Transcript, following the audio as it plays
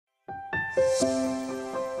Hello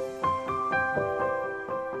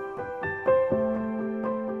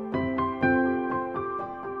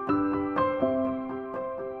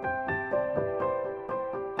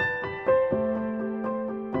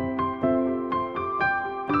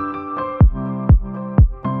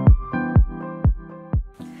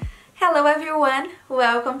everyone,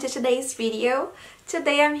 welcome to today's video.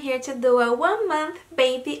 Today I'm here to do a 1-month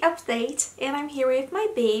baby update and I'm here with my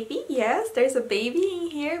baby. Yes, there's a baby in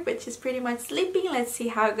here, but she's pretty much sleeping. Let's see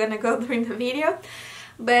how it's gonna go during the video.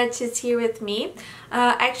 But she's here with me.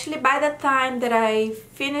 Actually, by the time that I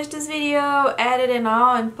finish this video, edit and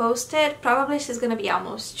all and post it, probably she's gonna be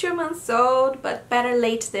almost 2 months old, but better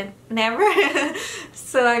late than never.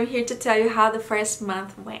 So I'm here to tell you how the first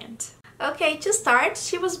month went. Okay, to start,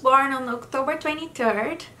 she was born on October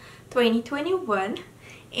 23rd, 2021,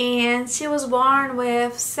 and she was born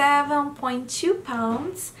with 7.2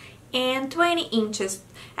 pounds and 20 inches.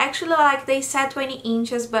 Actually, like they said 20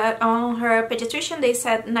 inches, but on her pediatrician they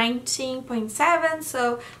said 19.7,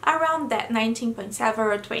 so around that 19.7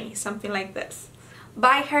 or 20, something like this.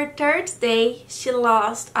 By her third day, she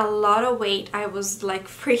lost a lot of weight. I was like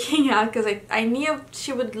freaking out because I knew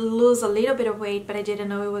she would lose a little bit of weight, but I didn't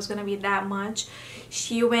know it was gonna be that much.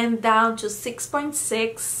 She went down to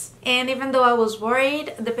 6.6, and even though I was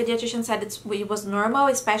worried, the pediatrician said it was normal,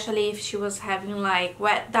 especially if she was having like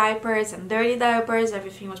wet diapers and dirty diapers.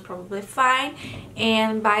 Everything was probably fine,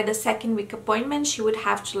 and by the second week appointment she would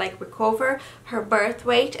have to like recover her birth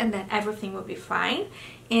weight and then everything would be fine.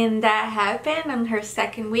 And that happened. On her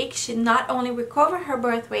second week, she not only recovered her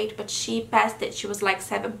birth weight, but she passed it. She was like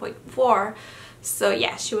 7.4. So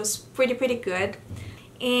yeah, she was pretty good.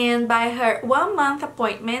 And by her 1-month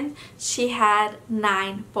appointment, she had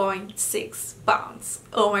 9.6 pounds.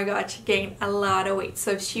 Oh my god, she gained a lot of weight.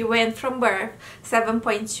 So she went from birth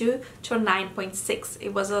 7.2 to 9.6.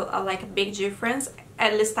 It was like a big difference.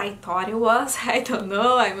 At least I thought it was. I don't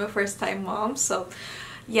know. I'm a first-time mom, so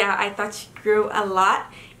yeah, I thought she grew a lot,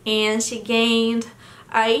 and she gained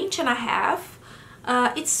 1.5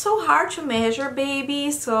 inches. It's so hard to measure,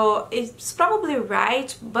 baby, so it's probably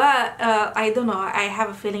right, but I don't know. I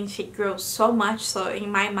have a feeling she grew so much, so in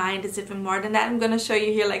my mind it's even more than that. I'm gonna show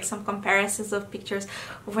you here like some comparisons of pictures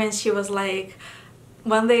when she was like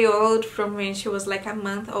 1 day old from when she was like a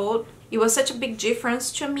month old. It was such a big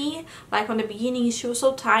difference to me. Like on the beginning she was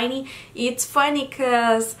so tiny. It's funny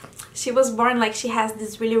because she was born like she has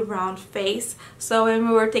this really round face, so when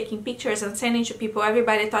we were taking pictures and sending to people,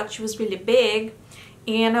 everybody thought she was really big,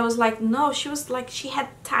 and I was like, no, she was like, she had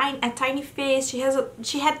a tiny face. She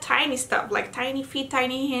had tiny stuff, like tiny feet,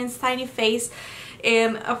 tiny hands, tiny face,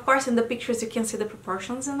 and of course in the pictures you can see the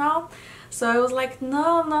proportions and all. So I was like,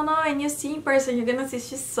 no, and you see in person, you're gonna see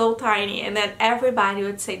she's so tiny. And then everybody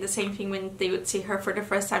would say the same thing when they would see her for the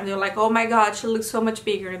first time. They were like, oh my god, she looks so much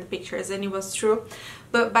bigger in the pictures, and it was true.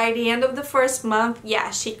 But by the end of the first month, yeah,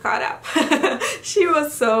 she caught up. She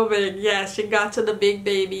was so big. Yeah, she got to the big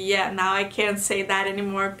baby. Yeah, now I can't say that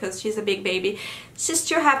anymore because she's a big baby. She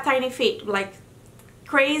still have tiny feet, like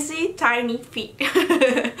crazy tiny feet.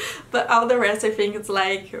 But all the rest, I think it's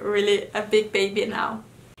like really a big baby now.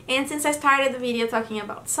 And since I started the video talking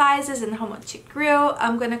about sizes and how much it grew,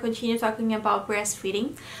 I'm gonna continue talking about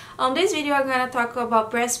breastfeeding. On this video, I'm gonna talk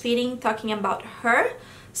about breastfeeding, talking about her.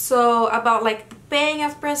 So about like the pain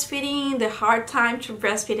of breastfeeding, the hard time to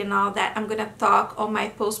breastfeed and all that, I'm gonna talk on my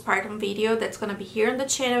postpartum video that's gonna be here on the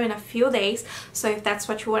channel in a few days. So if that's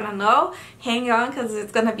what you wanna know, hang on because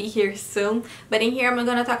it's gonna be here soon. But in here, I'm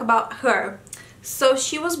gonna talk about her. So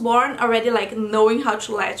she was born already like knowing how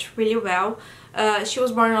to latch really well. She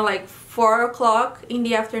was born at like 4 o'clock in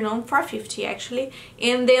the afternoon, 4:50 actually,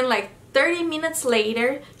 and then like 30 minutes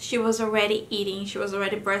later she was already eating, she was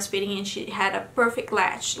already breastfeeding, and she had a perfect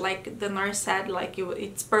latch, like the nurse said, like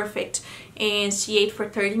it's perfect, and she ate for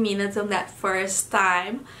 30 minutes on that first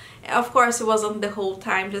time. Of course it wasn't the whole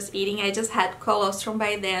time just eating, I just had colostrum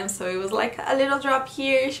by then, so it was like a little drop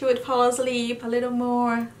here, she would fall asleep, a little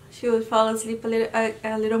more, she would fall asleep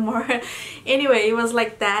a little more. Anyway, it was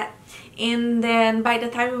like that. And then by the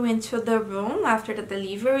time we went to the room after the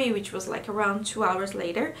delivery, which was like around 2 hours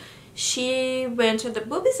later, she went to the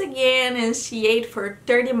boobies again and she ate for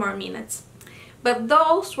 30 more minutes. But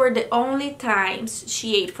those were the only times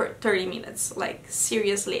she ate for 30 minutes, like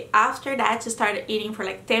seriously. After that she started eating for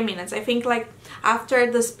like 10 minutes. I think like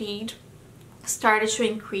after the speed started to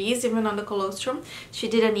increase, even on the colostrum, she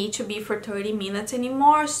didn't need to be for 30 minutes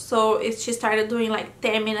anymore, so she started doing like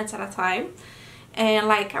 10 minutes at a time, and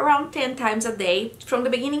like around 10 times a day from the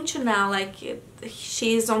beginning to now. Like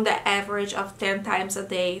she's on the average of 10 times a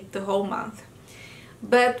day the whole month.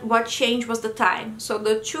 but what changed was the time. So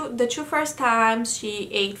the two first times she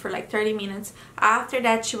ate for like 30 minutes. After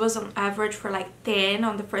that she was on average for like 10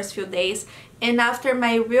 on the first few days, and after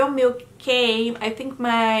my real milk came, I think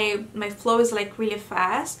my flow is like really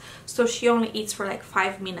fast, so she only eats for like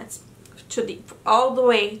 5 minutes all the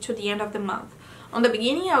way to the end of the month. On the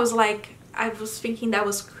beginning I was thinking that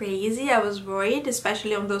was crazy. I was worried,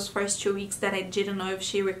 especially on those first 2 weeks that I didn't know if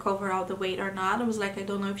she recovered all the weight or not. I was like, I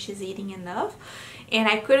don't know if she's eating enough, and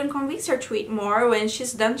I couldn't convince her to eat more. When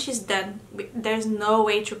she's done, she's done. There's no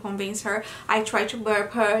way to convince her. I try to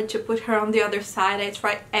burp her, to put her on the other side. I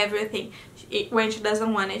try everything. When she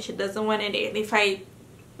doesn't want it, she doesn't want it. If I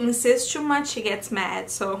insist too much, she gets mad,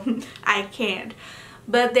 so I can't.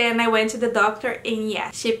 But then I went to the doctor, and yeah,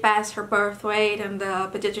 she passed her birth weight, and the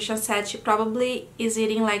pediatrician said she probably is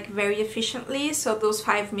eating like very efficiently, so those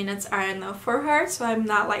 5 minutes are enough for her. So I'm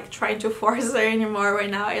not like trying to force her anymore right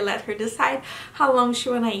now. I let her decide how long she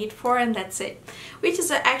wanna eat for, and that's it, which is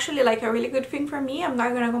actually like a really good thing for me. I'm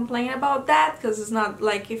not gonna complain about that, because it's not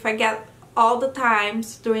like if I get all the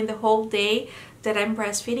times during the whole day that I'm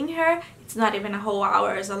breastfeeding her, it's not even a whole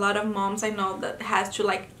hour. There's a lot of moms I know that has to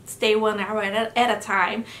like stay 1 hour at a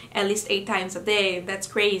time, at least 8 times a day. That's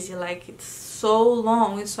crazy. Like, it's so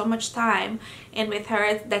long, it's so much time, and with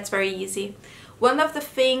her that's very easy. One of the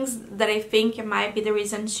things that I think it might be the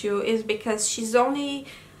reason too is because she's only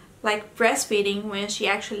like breastfeeding when she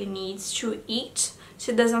actually needs to eat.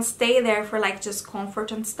 She doesn't stay there for like just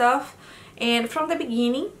comfort and stuff, and from the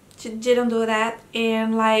beginning she didn't do that.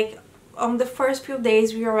 And like on the first few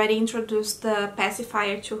days we already introduced the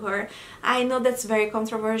pacifier to her. I know that's very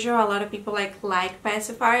controversial. A lot of people like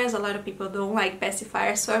pacifiers, a lot of people don't like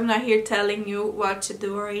pacifiers, so I'm not here telling you what to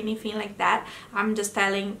do or anything like that. I'm just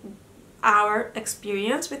telling our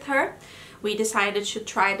experience with her. We decided to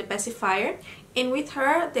try the pacifier, and with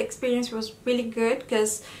her the experience was really good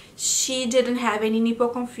because she didn't have any nipple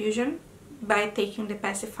confusion by taking the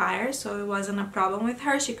pacifier, so it wasn't a problem with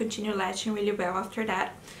her. She continued latching really well after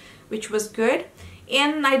that, which was good.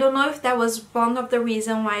 And I don't know if that was one of the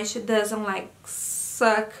reasons why she doesn't like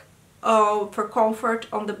suck for comfort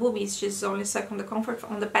on the boobies. She's only sucking the comfort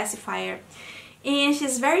on the pacifier. And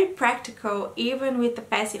she's very practical even with the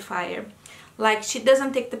pacifier. Like, she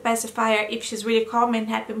doesn't take the pacifier if she's really calm and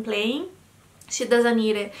happy playing. She doesn't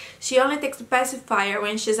need it. She only takes the pacifier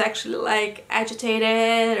when she's actually like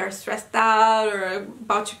agitated or stressed out or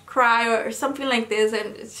about to cry or something like this,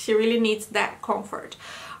 and she really needs that comfort.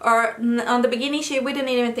 Or on the beginning she wouldn't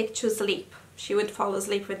even take to sleep. She would fall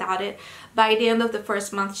asleep without it. By the end of the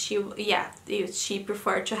first month she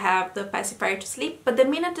preferred to have the pacifier to sleep, but the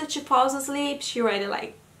minute that she falls asleep she already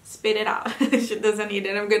like spit it out. She doesn't need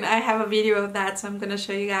it. I have a video of that, so I'm gonna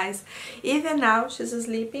show you guys. Even now she's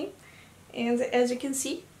sleeping, and as you can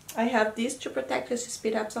see I have this to protect because she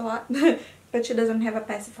spit ups a lot. But she doesn't have a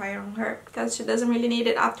pacifier on her because she doesn't really need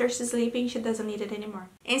it. After she's sleeping, she doesn't need it anymore.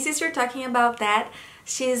 And since you're talking about that,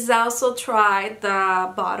 she's also tried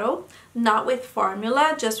the bottle, not with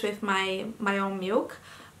formula, just with my own milk,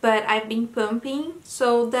 but I've been pumping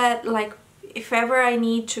so that like if ever I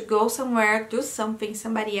need to go somewhere, do something,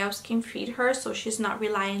 somebody else can feed her, so she's not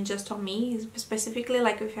relying just on me. Specifically,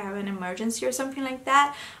 like if I have an emergency or something like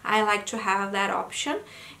that, I like to have that option.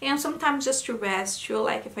 And sometimes just to rest too,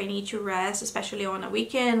 like if I need to rest, especially on a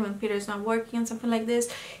weekend when Peter's not working and something like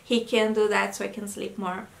this, he can do that so I can sleep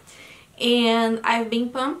more. And I've been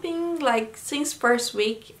pumping like since first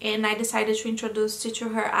week, and I decided to introduce it to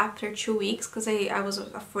her after 2 weeks because I was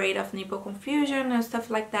afraid of nipple confusion and stuff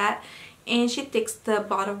like that. And she takes the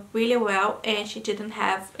bottle really well, and she didn't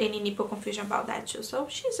have any nipple confusion about that too. So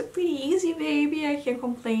she's a pretty easy baby. I can't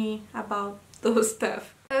complain about those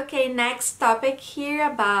stuff. Okay, next topic here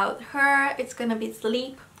about her, it's gonna be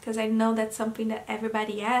sleep, because I know that's something that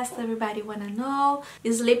everybody asks, everybody wanna know.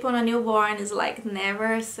 Sleep on a newborn is like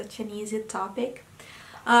never such an easy topic.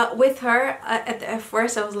 With her, at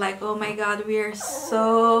first I was like, oh my god, we are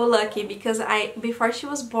so lucky, because before she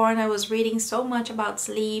was born I was reading so much about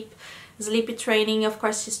sleep training. Of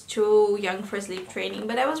course she's too young for sleep training,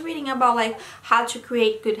 but I was reading about like how to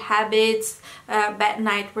create good habits, bed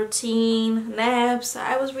night routine, naps.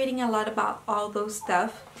 I was reading a lot about all those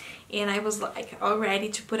stuff, and I was like all ready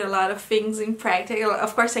to put a lot of things in practice.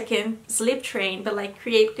 Of course I can sleep train, but like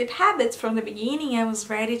create good habits from the beginning, I was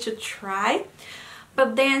ready to try.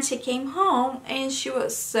 But then she came home and she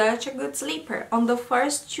was such a good sleeper. On the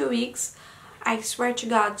first 2 weeks, I swear to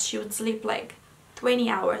God, she would sleep like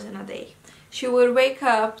 20 hours in a day. She would wake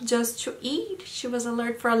up just to eat. She was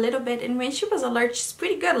alert for a little bit, and when she was alert, she's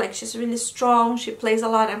pretty good. Like, she's really strong, she plays a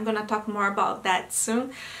lot. I'm gonna talk more about that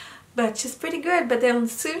soon. But she's pretty good. But then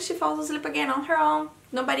soon she falls asleep again on her own.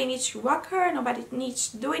 Nobody needs to rock her, nobody needs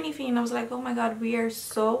to do anything, and I was like, oh my god, we are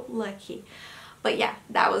so lucky. But yeah,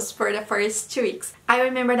 that was for the first 2 weeks. I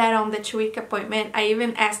remember that on the 2-week appointment, I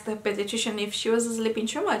even asked the pediatrician if she was sleeping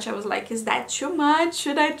too much. I was like, is that too much?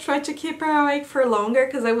 Should I try to keep her awake for longer?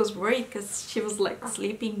 Because I was worried because she was like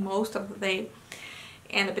sleeping most of the day.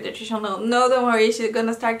 And the pediatrician, no, don't worry, she's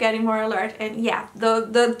gonna start getting more alert. And yeah,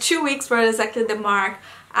 the 2 weeks were exactly the mark.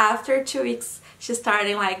 After 2 weeks, she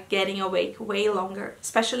started like getting awake way longer,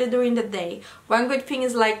 especially during the day. One good thing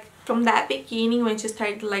is like from that beginning, when she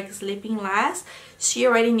started like sleeping less, she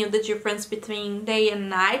already knew the difference between day and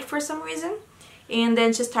night for some reason. And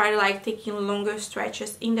then she started like taking longer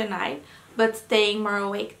stretches in the night, but staying more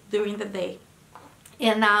awake during the day.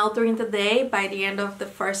 And now during the day, by the end of the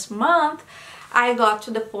first month, I got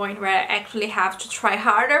to the point where I actually have to try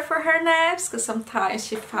harder for her naps, because sometimes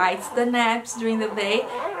she fights the naps during the day.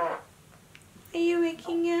 Are you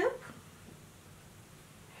waking up?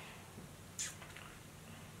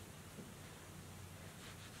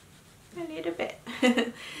 A little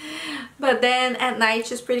bit. But then at night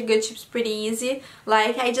she's pretty good, she's pretty easy.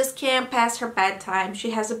 Like, I just can't pass her bedtime.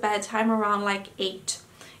 She has a bedtime around like 8.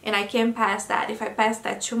 And I can't pass that. If I pass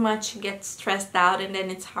that too much, she gets stressed out and then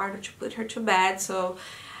it's harder to put her to bed. So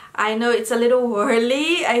I know it's a little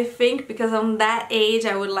early, I think, because on that age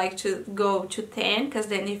I would like to go to 10, because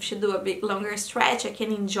then if she do a bit longer stretch, I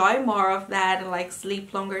can enjoy more of that and like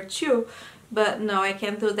sleep longer too. But no, I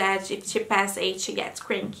can't do that. If she passes 8, she gets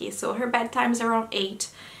cranky. So her bedtime is around 8.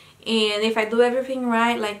 And if I do everything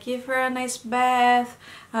right, like give her a nice bath,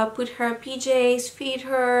 put her PJs, feed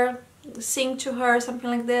her, sing to her, something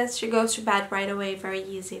like this, she goes to bed right away, very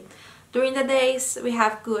easy. During the days, we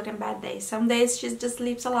have good and bad days. Some days she just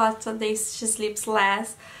sleeps a lot, some days she sleeps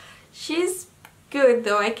less. She's good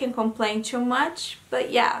though, I can complain too much,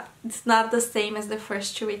 but yeah, it's not the same as the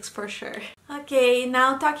first 2 weeks for sure. Okay,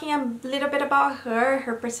 now talking a little bit about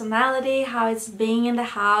her personality, how it's being in the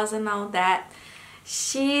house and all that.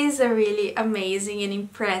 She's a really amazing and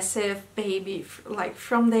impressive baby, like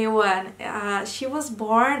from day one. She was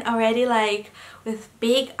born already like with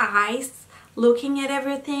big eyes, looking at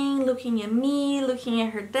everything, looking at me, looking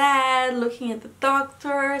at her dad, looking at the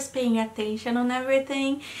doctors, paying attention on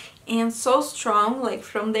everything, and so strong like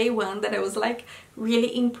from day one that I was like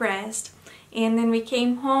really impressed. And then we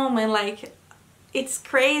came home and like it's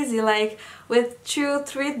crazy, like with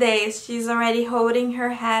 2-3 days she's already holding her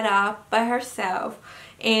head up by herself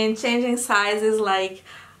and changing sizes. Like,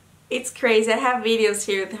 it's crazy. I have videos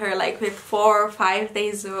here with her like with 4 or 5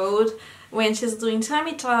 days old when she's doing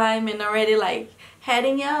tummy time and already like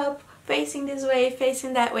heading up, facing this way,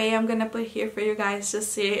 facing that way. I'm gonna put here for you guys to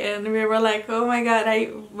see. And we were like, oh my god,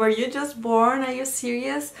 were you just born? Are you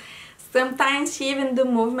serious? Sometimes she even do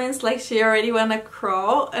movements like she already wanna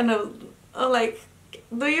crawl, and like,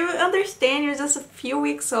 do you understand? You're just a few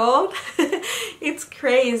weeks old. It's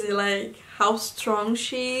crazy like how strong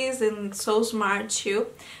she is, and so smart too.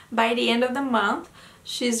 By the end of the month,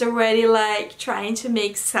 she's already like trying to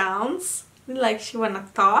make sounds, like she wanna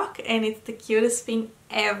talk, and it's the cutest thing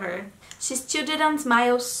ever. She still didn't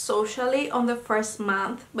smile socially on the first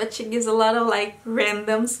month, but she gives a lot of like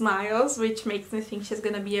random smiles, which makes me think she's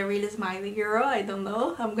gonna be a really smiley girl. I don't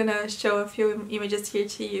know. I'm gonna show a few images here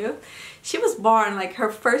to you. She was born, like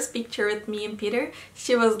her first picture with me and Peter,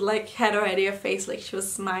 she was like, had already a face like she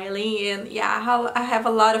was smiling. And yeah, I have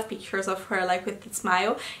a lot of pictures of her like with the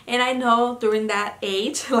smile. And I know during that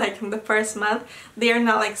age, like in the first month, they are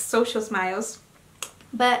not like social smiles.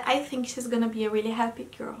 But I think she's gonna be a really happy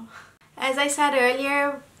girl. As I said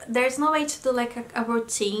earlier, there's no way to do like a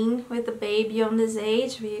routine with the baby on this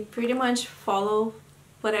age. We pretty much follow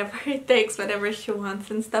whatever it takes, whatever she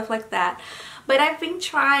wants and stuff like that. But I've been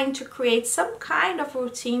trying to create some kind of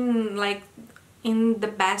routine like in the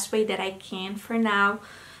best way that I can for now.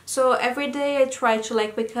 So every day I try to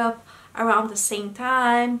like wake up around the same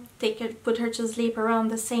time, put her to sleep around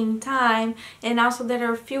the same time. And also there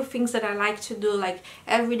are a few things that I like to do, like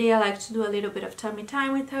every day I like to do a little bit of tummy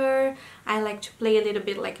time with her. I like to play a little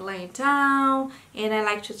bit like lying down, and I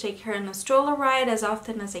like to take her on a stroller ride as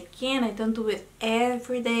often as I can. I don't do it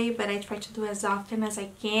every day, but I try to do as often as I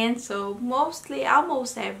can, so mostly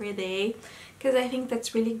almost every day, because I think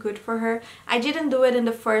that's really good for her. I didn't do it in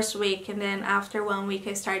the first week, and then after 1 week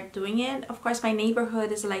I started doing it. Of course, my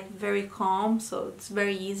neighborhood is like very calm, so it's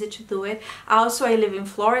very easy to do it. Also, I live in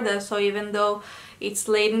Florida, so even though it's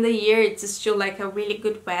late in the year, it's still like a really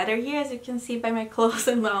good weather here, as you can see by my clothes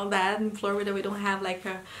and all that. In Florida we don't have like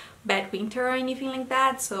a bad winter or anything like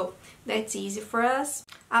that, so that's easy for us.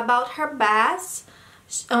 About her baths,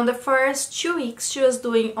 On the first 2 weeks she was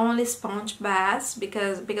doing only sponge baths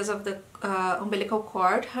because of the umbilical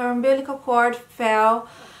cord. Her umbilical cord fell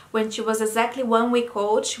when she was exactly 1 week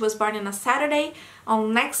old. She was born on a Saturday.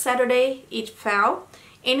 On next Saturday it fell,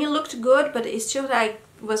 and it looked good, but it still like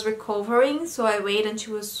was recovering, so I waited until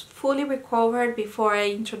she was fully recovered before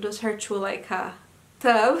I introduced her to like a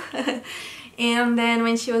tub. And then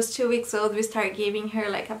when she was 2 weeks old we started giving her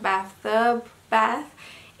like a bathtub bath,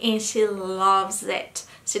 and she loves it.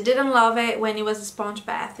 She didn't love it when it was a sponge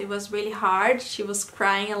bath. It was really hard. She was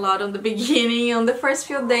crying a lot on the beginning. On the first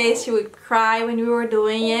few days she would cry when we were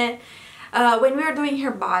doing it. When we were doing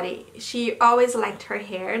her body, she always liked her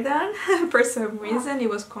hair done. For some reason it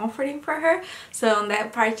was comforting for her, so on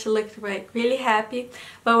that part she looked like really happy.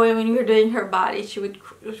 But when we were doing her body she would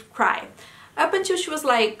cry up until she was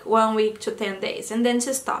like 1 week to 10 days, and then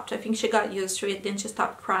she stopped. I think she got used to it, then she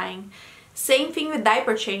stopped crying. Same thing with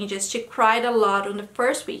diaper changes. She cried a lot on the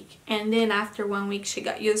first week, and then after 1 week she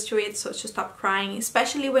got used to it, so she stopped crying.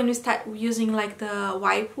 Especially when we start using like the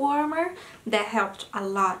wipe warmer, that helped a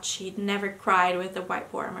lot. She never cried with the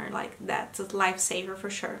wipe warmer. Like, that's a lifesaver for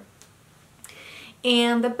sure.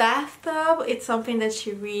 And the bathtub, it's something that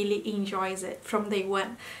she really enjoys it from day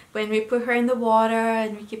one. When we put her in the water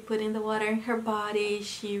and we keep putting the water in her body,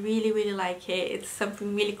 she really like it. It's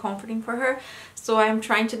something really comforting for her. So I'm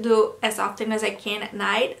trying to do as often as I can at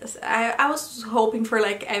night. I was hoping for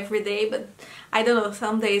like every day, but I don't know,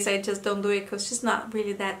 some days I just don't do it because she's not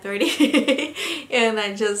really that dirty. And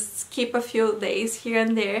I just skip a few days here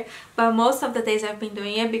and there. But most of the days I've been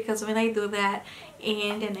doing it, because when I do that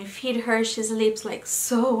and then I feed her, she sleeps like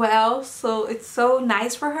so well, so it's so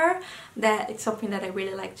nice for her that it's something that I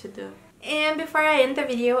really like to do. And before I end the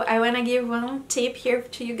video, I want to give one tip here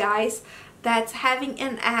to you guys. That's having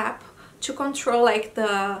an app to control like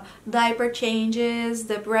the diaper changes,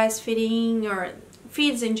 the breastfeeding or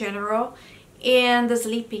feeds in general, and the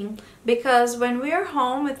sleeping. Because when we're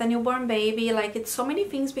home with a newborn baby, like, it's so many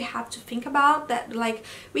things we have to think about that like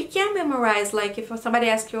we can't memorize. Like, if somebody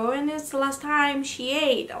asks you, oh, when is the last time she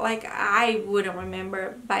ate, like, I wouldn't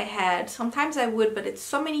remember by head. Sometimes I would, but it's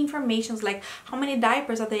so many informations, like how many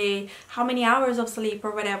diapers a day, how many hours of sleep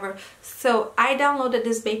or whatever. So I downloaded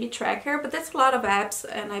this baby tracker, but there's a lot of apps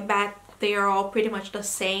and I bet they are all pretty much the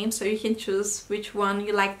same, so you can choose which one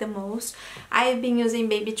you like the most. I've been using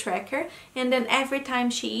Baby Tracker, and then every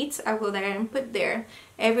time she eats, I go there and put there.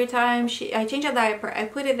 Every time I change a diaper, I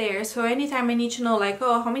put it there. So anytime I need to know, like,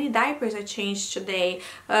 oh, how many diapers I changed today,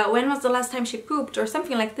 when was the last time she pooped, or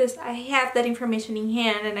something like this, I have that information in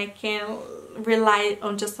hand, and I can't rely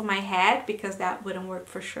on just on my head, because that wouldn't work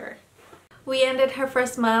for sure. We ended her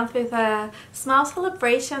first month with a small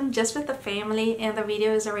celebration just with the family, and the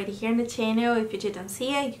video is already here on the channel. If you didn't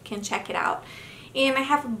see it, you can check it out. And I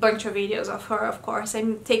have a bunch of videos of her, of course. I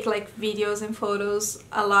take like videos and photos,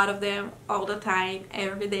 a lot of them, all the time,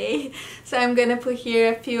 every day. So I'm gonna put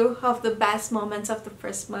here a few of the best moments of the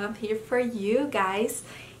first month here for you guys.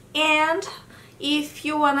 And if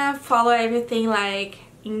you wanna follow everything like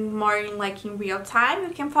in real time,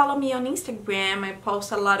 you can follow me on Instagram. I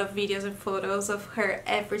post a lot of videos and photos of her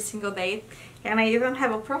every single day, and I even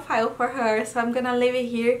have a profile for her, so I'm gonna leave it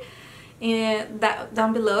here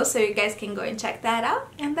down below so you guys can go and check that out.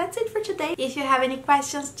 And that's it for today. If you have any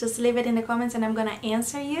questions, just leave it in the comments and I'm gonna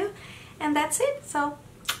answer you. And that's it, so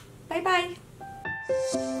bye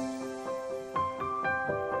bye.